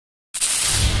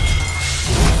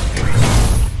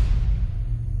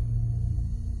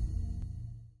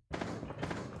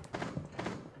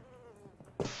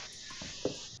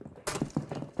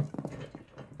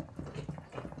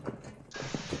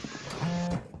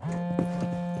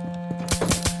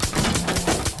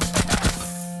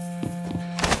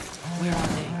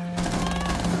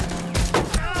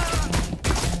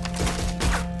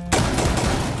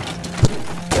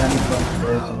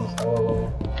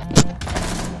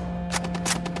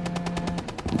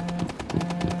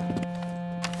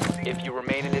If you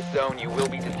remain in this zone, you will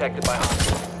be detected by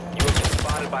hostiles. You have been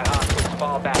spotted by hostiles.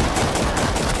 Fall back.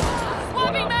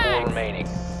 One on four remaining.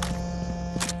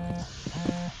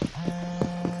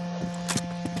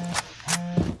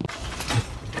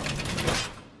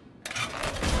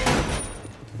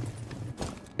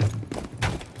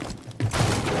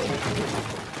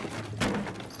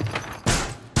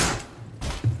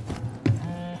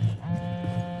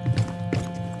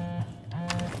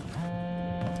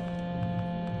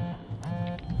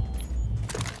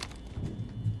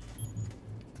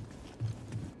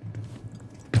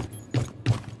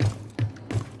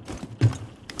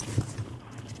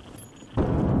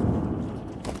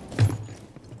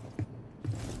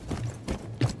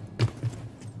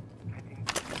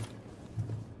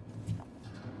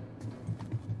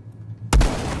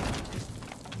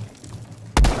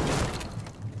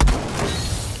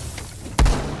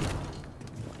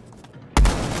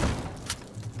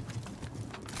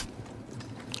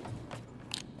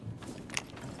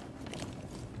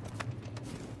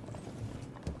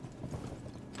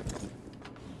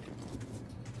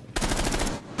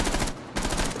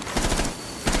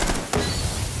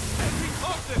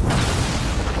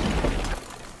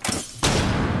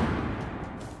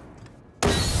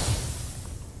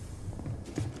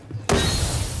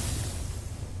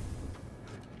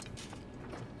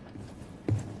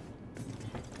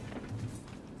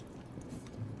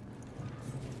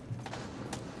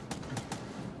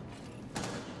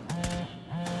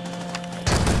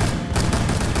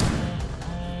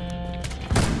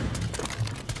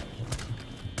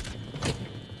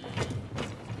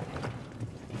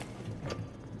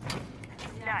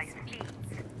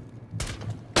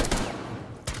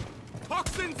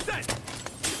 Toxin set!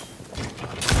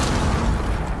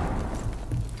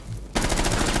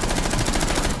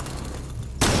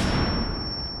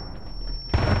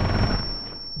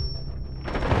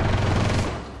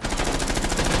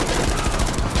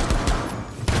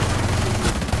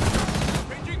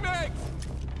 Changing mags!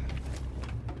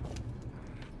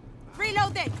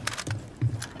 Reloading!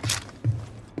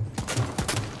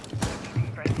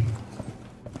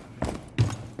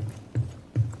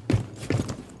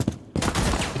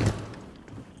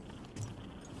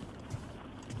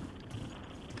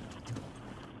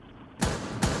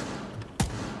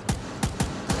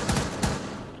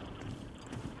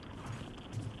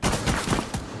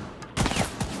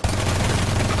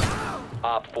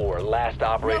 Op 4, last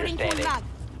operator Loading standing. full mag.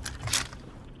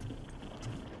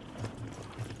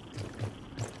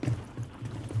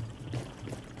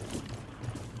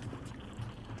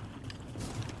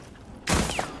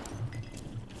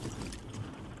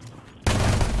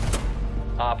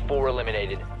 Op 4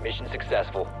 eliminated. Mission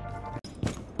successful.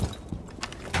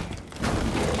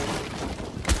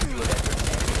 You have entered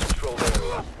enemy controlled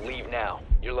area. Leave now.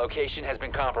 Your location has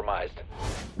been compromised.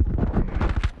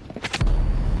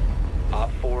 Op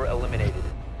 4 eliminated.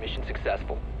 Mission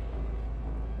successful.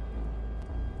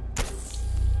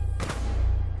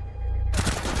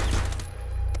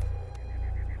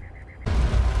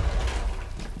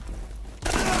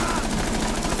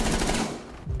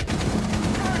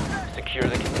 Secure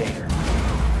the container.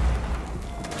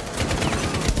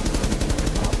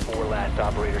 Op 4 last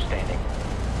operator standing.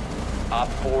 Op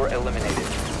 4 eliminated.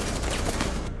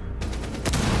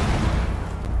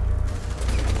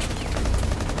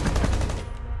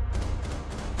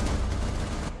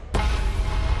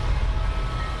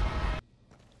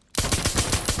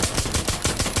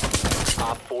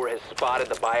 Op 4 has spotted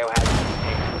the biohazard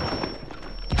container.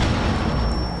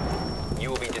 You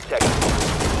will be detected.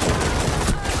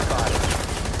 Spotted.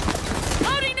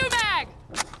 Loading new mag!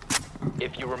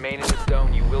 If you remain in this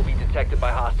zone, you will be detected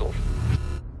by hostiles.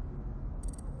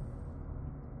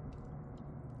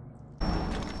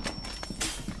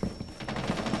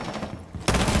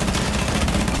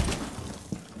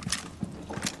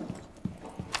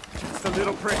 Just a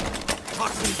little prick.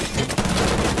 Toxin.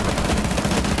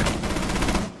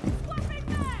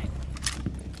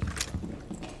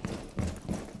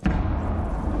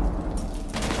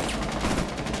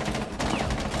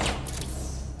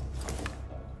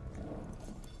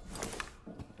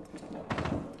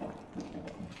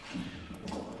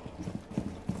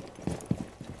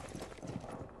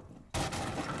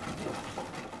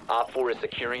 Op 4 is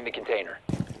securing the container.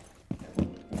 You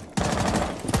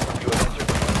have entered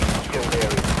the controlled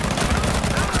area.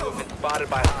 You have been spotted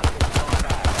by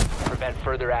hostiles. Prevent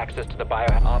further access to the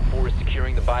biohazard. Op 4 is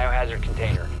securing the biohazard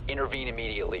container. Intervene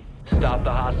immediately. Stop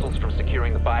the hostiles from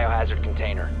securing the biohazard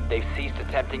container. They've ceased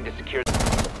attempting to secure the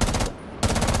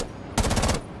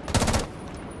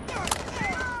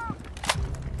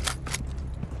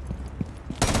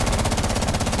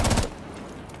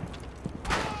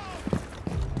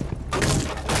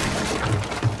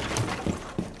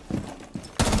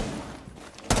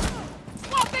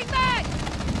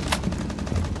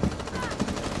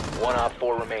One Op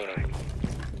 4 remaining.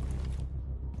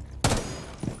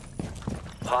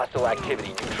 Hostile activity.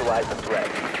 Neutralize the threat.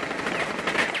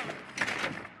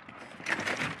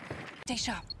 Stay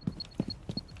sharp.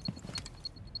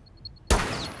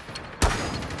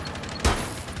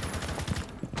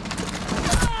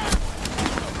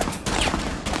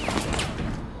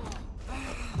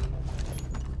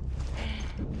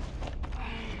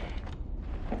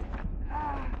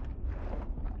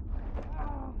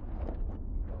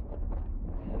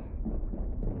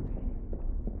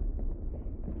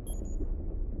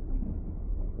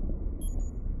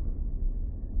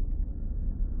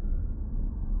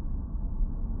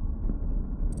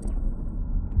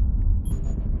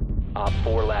 Op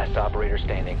 4 last operator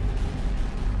standing.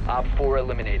 Op 4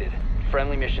 eliminated.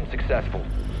 Friendly mission successful.